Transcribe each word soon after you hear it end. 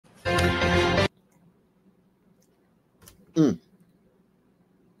Mm.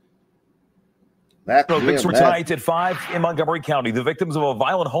 Victory tonight at 5 in Montgomery County. The victims of a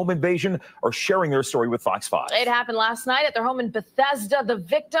violent home invasion are sharing their story with Fox 5. It happened last night at their home in Bethesda. The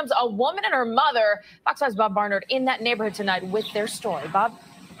victims, a woman and her mother. Fox 5's Bob Barnard in that neighborhood tonight with their story. Bob?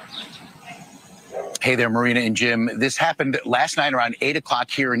 Hey there, Marina and Jim. This happened last night around 8 o'clock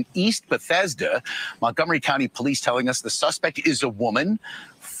here in East Bethesda. Montgomery County Police telling us the suspect is a woman,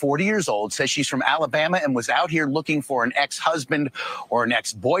 40 years old, says she's from Alabama and was out here looking for an ex-husband or an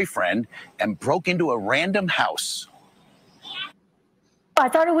ex-boyfriend and broke into a random house. I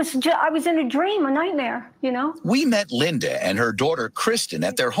thought it was I was in a dream, a nightmare, you know? We met Linda and her daughter Kristen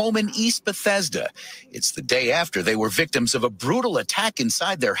at their home in East Bethesda. It's the day after they were victims of a brutal attack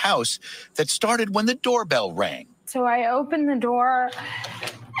inside their house that started when the doorbell rang. So I opened the door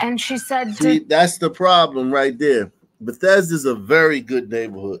and she said... See, that's the problem right there. Bethesda's a very good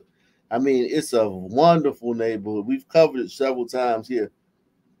neighborhood. I mean, it's a wonderful neighborhood. We've covered it several times here.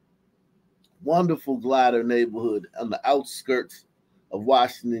 Wonderful glider neighborhood on the outskirts of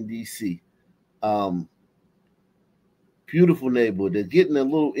Washington, D.C. Beautiful neighborhood. They're getting a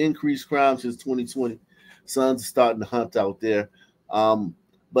little increased crime since 2020. Sons are starting to hunt out there.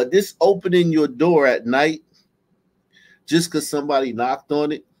 But this opening your door at night just because somebody knocked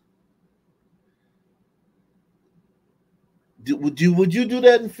on it, would you do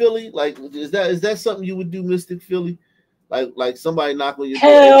that in Philly? Like, is that something you would do, Mystic Philly? Like somebody knock on your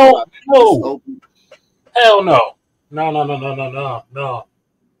door? Hell no. Hell no. No.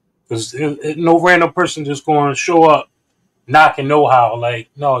 Because no random person just going to show up knocking no how. Like,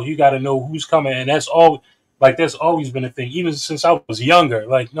 no, you got to know who's coming. And that's all. Like, that's always been a thing. Even since I was younger.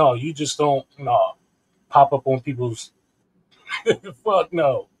 Like, no, you just don't pop up on people's... Fuck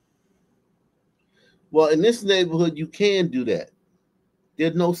no. Well, in this neighborhood, you can do that.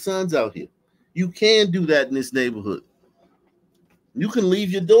 There's no sons out here. You can do that in this neighborhood. You can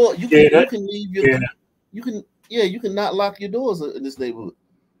leave your door. You can leave your... You can not lock your doors in this neighborhood.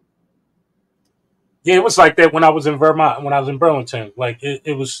 Yeah, it was like that when I was in Vermont, when I was in Burlington. Like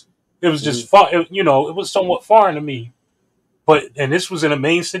it was just far. It was somewhat foreign to me. And this was in a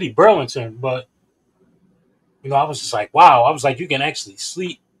main city, Burlington. But I was just like, wow. I was like, you can actually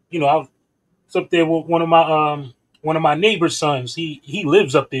sleep. I was up there with one of my neighbor's sons. He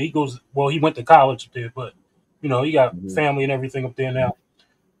lives up there. He went to college up there, but he got family and everything up there now.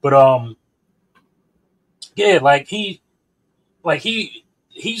 But yeah, he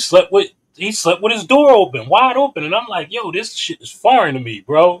slept with his door open, wide open, and I'm like, yo, this shit is foreign to me,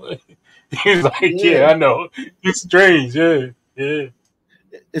 bro. He's like, yeah, I know, it's strange, yeah.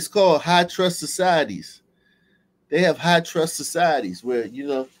 It's called high trust societies. They have high trust societies where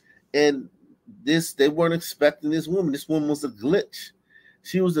and they weren't expecting this woman. This woman was a glitch.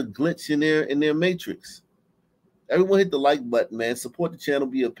 She was a glitch in their matrix. Everyone hit the like button, man. Support the channel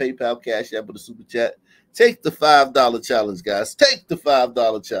via PayPal, Cash App, or the Super Chat. Take the $5 challenge, guys. Take the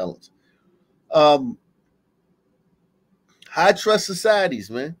 $5 challenge. High trust societies,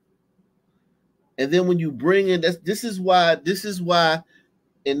 man. And then when you bring in this is why, and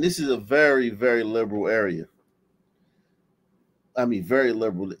this is a very, very liberal area. I mean, very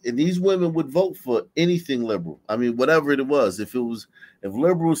liberal. And these women would vote for anything liberal. I mean, whatever it was. If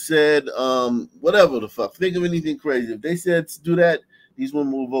liberals said, whatever the fuck, think of anything crazy. If they said to do that, these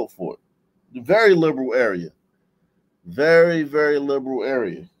women will vote for it. Very liberal area. Very, very liberal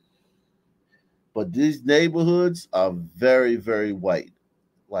area. But these neighborhoods are very, very white.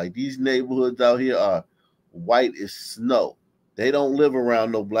 Like, these neighborhoods out here are white as snow. They don't live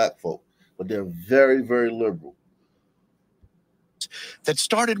around no black folk, but they're very, very liberal. That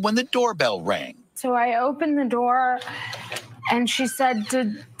started when the doorbell rang. So I opened the door and she said,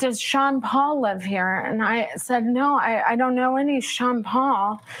 does Sean Paul live here? And I said, no, I don't know any Sean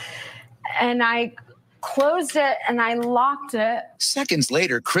Paul. And I closed it and I locked it. Seconds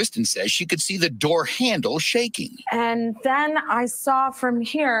later, Kristen says she could see the door handle shaking. And then I saw from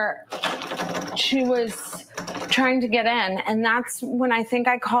here, she was trying to get in. And that's when I think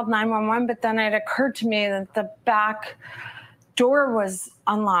I called 911, but then it occurred to me that the back door was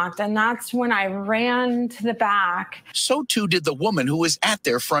unlocked, and that's when I ran to the back. So too did the woman who was at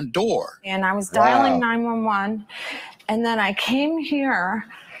their front door. And I was dialing 911, and then I came here,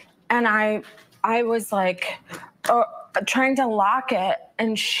 and I was like trying to lock it,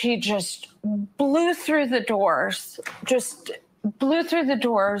 and she just blew through the doors,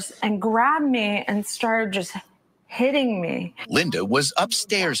 and grabbed me and started just hitting me. Linda was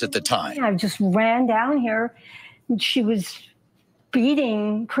upstairs at the time. I just ran down here, and she was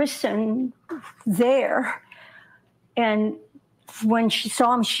beating Kristen there. And when she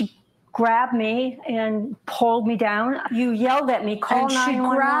saw him, she grabbed me and pulled me down. You yelled at me, call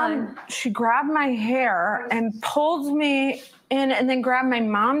 911. She grabbed my hair and pulled me in and then grabbed my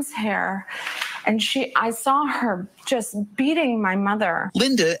mom's hair. And I saw her just beating my mother.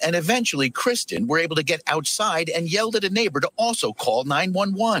 Linda and eventually Kristen were able to get outside and yelled at a neighbor to also call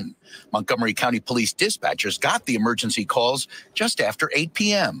 911. Montgomery County Police dispatchers got the emergency calls just after 8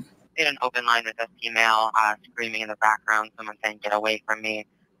 p.m. In an open line with a female screaming in the background, someone saying, "Get away from me."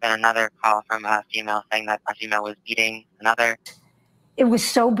 Then another call from a female saying that a female was beating another. It was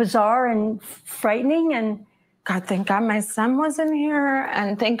so bizarre and frightening, and God, thank God my son wasn't here,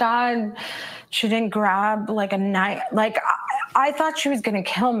 and thank God she didn't grab like a knife. Like, I thought she was going to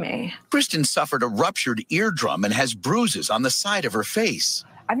kill me. Kristen suffered a ruptured eardrum and has bruises on the side of her face.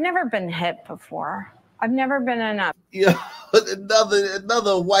 I've never been hit before. I've never been in a... Yeah,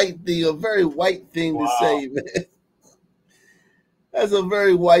 another white thing, a very white thing to say, man. That's a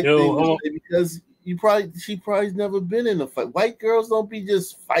very white thing to say because she probably's never been in a fight. White girls don't be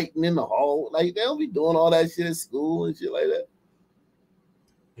just fighting in the hall. Like, they don't be doing all that shit at school and shit like that.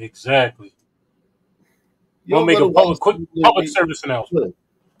 Exactly. We'll make a public service announcement.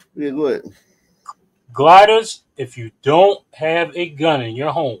 Yeah, go ahead. Gliders, if you don't have a gun in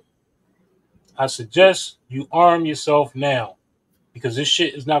your home, I suggest you arm yourself now because this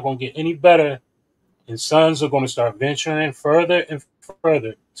shit is not going to get any better and sons are going to start venturing further and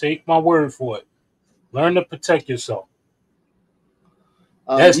further. Take my word for it. Learn to protect yourself.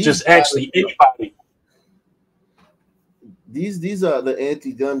 That's just actually anybody. These are the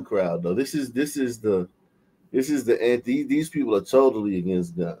anti-gun crowd, though. This is the anti. These people are totally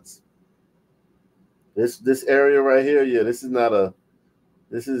against guns. This area right here, yeah. This is a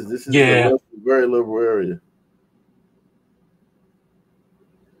very liberal area.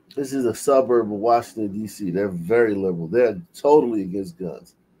 This is a suburb of Washington, D.C. They're very liberal. They're totally against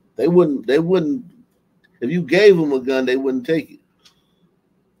guns. They wouldn't. If you gave them a gun, they wouldn't take it.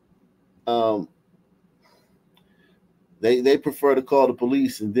 They prefer to call the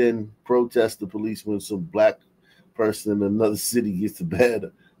police and then protest the police when some black person in another city gets a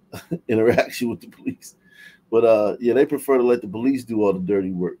bad interaction with the police. But yeah, they prefer to let the police do all the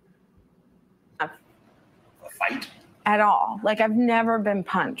dirty work. A fight? At all. Like, I've never been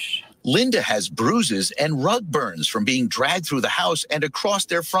punched. Linda has bruises and rug burns from being dragged through the house and across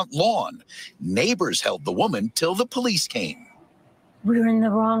their front lawn. Neighbors held the woman till the police came. We were in the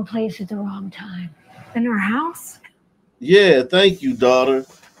wrong place at the wrong time. In our house? Yeah, thank you, daughter.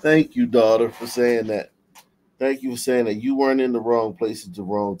 Thank you, daughter, for saying that. Thank you for saying that. You weren't in the wrong place at the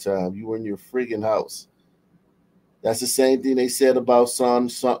wrong time. You were in your friggin' house. That's the same thing they said about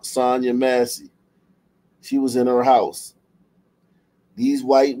Sonya Massey. She was in her house. These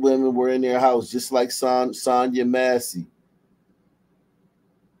white women were in their house, just like Sonya Massey.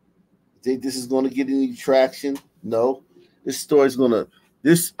 Think this is going to get any traction? No. This story's going to...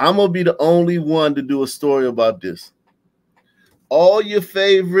 I'm going to be the only one to do a story about this. All your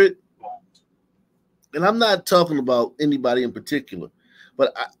favorite... And I'm not talking about anybody in particular,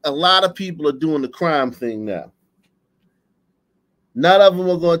 but a lot of people are doing the crime thing now. None of them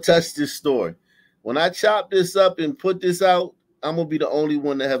are going to touch this story. When I chop this up and put this out, I'm going to be the only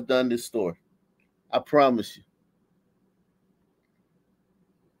one that have done this story. I promise you.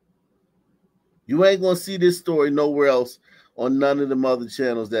 You ain't going to see this story nowhere else on none of them other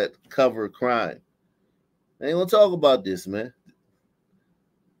channels that cover crime. They ain't going to talk about this, man.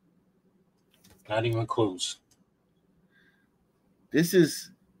 Not even close. These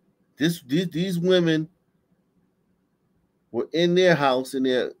women were in their house, in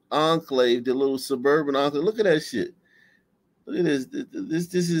their enclave, their little suburban enclave. Look at that shit. Look at this.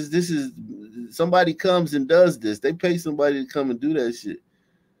 This is somebody comes and does this. They pay somebody to come and do that shit.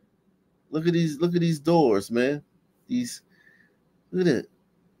 Look at these doors, man. Look at it.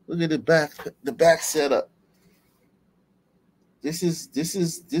 Look at the back setup.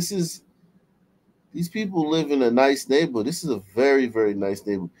 These people live in a nice neighborhood. This is a very, very nice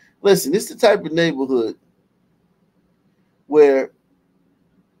neighborhood. Listen, this is the type of neighborhood where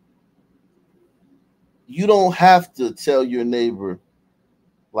you don't have to tell your neighbor,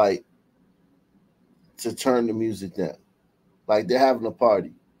 like, to turn the music down. Like they're having a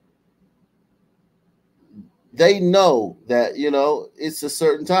party. They know that, it's a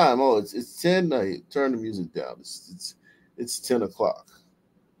certain time. Oh, it's 10. No, turn the music down. It's 10 o'clock.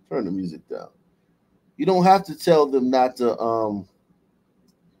 Turn the music down. You don't have to tell them not to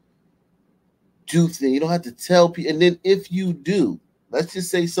do things. You don't have to tell people. And then if you do, let's just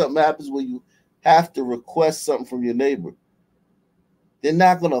say something happens where you have to request something from your neighbor. They're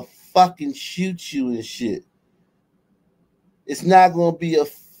not going to fucking shoot you and shit. It's not going to be a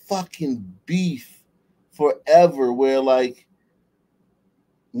fucking beef forever where like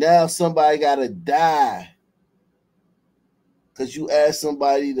now somebody gotta die because you ask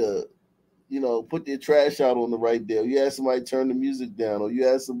somebody to, you know, put their trash out on the right day, or you ask somebody to turn the music down, or you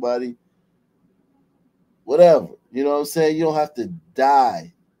ask somebody whatever. You know what I'm saying? You don't have to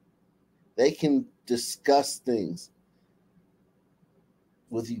die. They can discuss things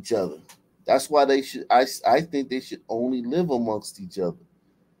with each other. That's why they should, I think they should only live amongst each other.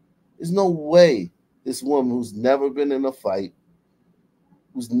 There's no way this woman who's never been in a fight,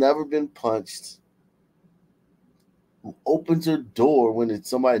 who's never been punched, who opens her door when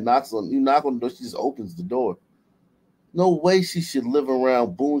somebody knocks on, you knock on the door, she just opens the door. No way she should live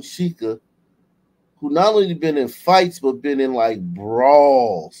around Boone Shika, who not only been in fights, but been in like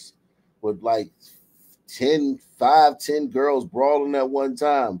brawls with like 10 girls brawling at one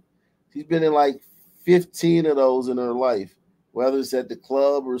time. She's been in like 15 of those in her life, whether it's at the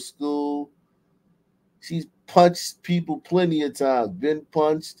club or school. She's punched people plenty of times, been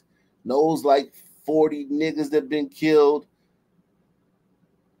punched, knows like 40 niggas that been killed.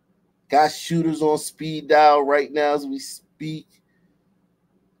 Got shooters on speed dial right now as we speak.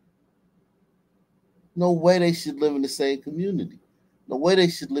 No way they should live in the same community. No way they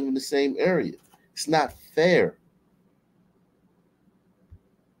should live in the same area. It's not fair.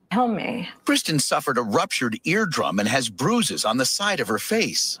 Tell me. Kristen suffered a ruptured eardrum and has bruises on the side of her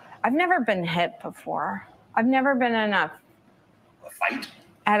face. I've never been hit before. I've never been in a fight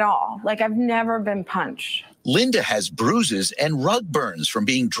at all. Like, I've never been punched. Linda has bruises and rug burns from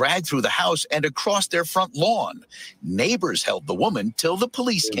being dragged through the house and across their front lawn. Neighbors held the woman till the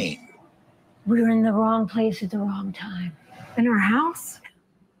police came. We were in the wrong place at the wrong time. In our house?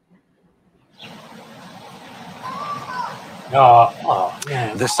 Oh,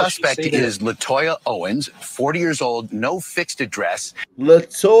 man. The suspect is Latoya Owens, 40 years old, no fixed address.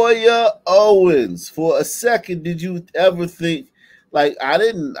 Latoya Owens. For a second, did you ever think, like, I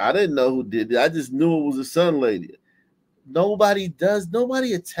didn't know who did it. I just knew it was a Sun lady. Nobody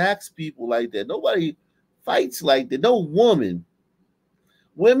attacks people like that. Nobody fights like that. No woman.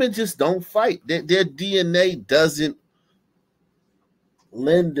 Women just don't fight. Their DNA doesn't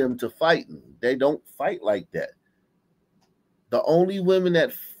lend them to fighting. They don't fight like that. The only women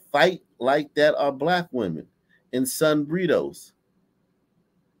that fight like that are black women and Sun Britos.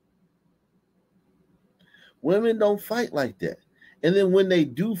 Women don't fight like that. And then when they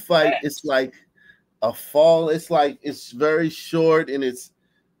do fight, it's like a fall. It's like it's very short and it's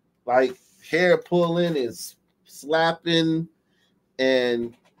like hair pulling and slapping,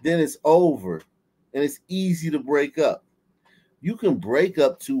 and then it's over. And it's easy to break up. You can break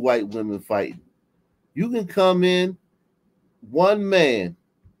up two white women fighting. You can come in, one man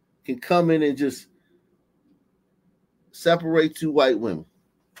can come in and just separate two white women.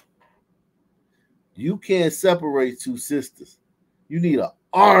 You can't separate two sisters. You need an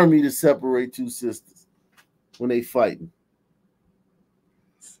army to separate two sisters when they fighting.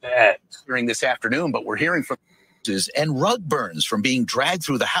 During this afternoon, but we're hearing from and rug burns from being dragged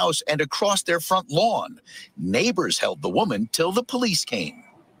through the house and across their front lawn. Neighbors held the woman till the police came.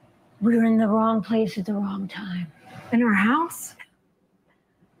 We were in the wrong place at the wrong time. In our house?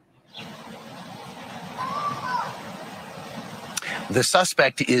 The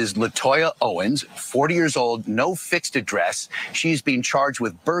suspect is Latoya Owens, 40 years old, no fixed address. She's being charged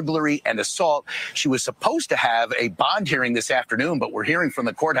with burglary and assault. She was supposed to have a bond hearing this afternoon, but we're hearing from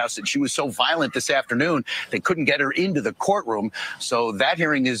the courthouse that she was so violent this afternoon, they couldn't get her into the courtroom. So that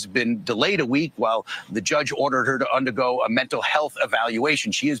hearing has been delayed a week while the judge ordered her to undergo a mental health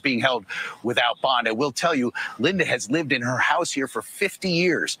evaluation. She is being held without bond. I will tell you, Linda has lived in her house here for 50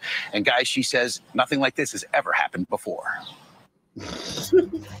 years. And guys, she says nothing like this has ever happened before.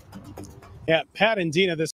 Yeah, Pat and Dina, this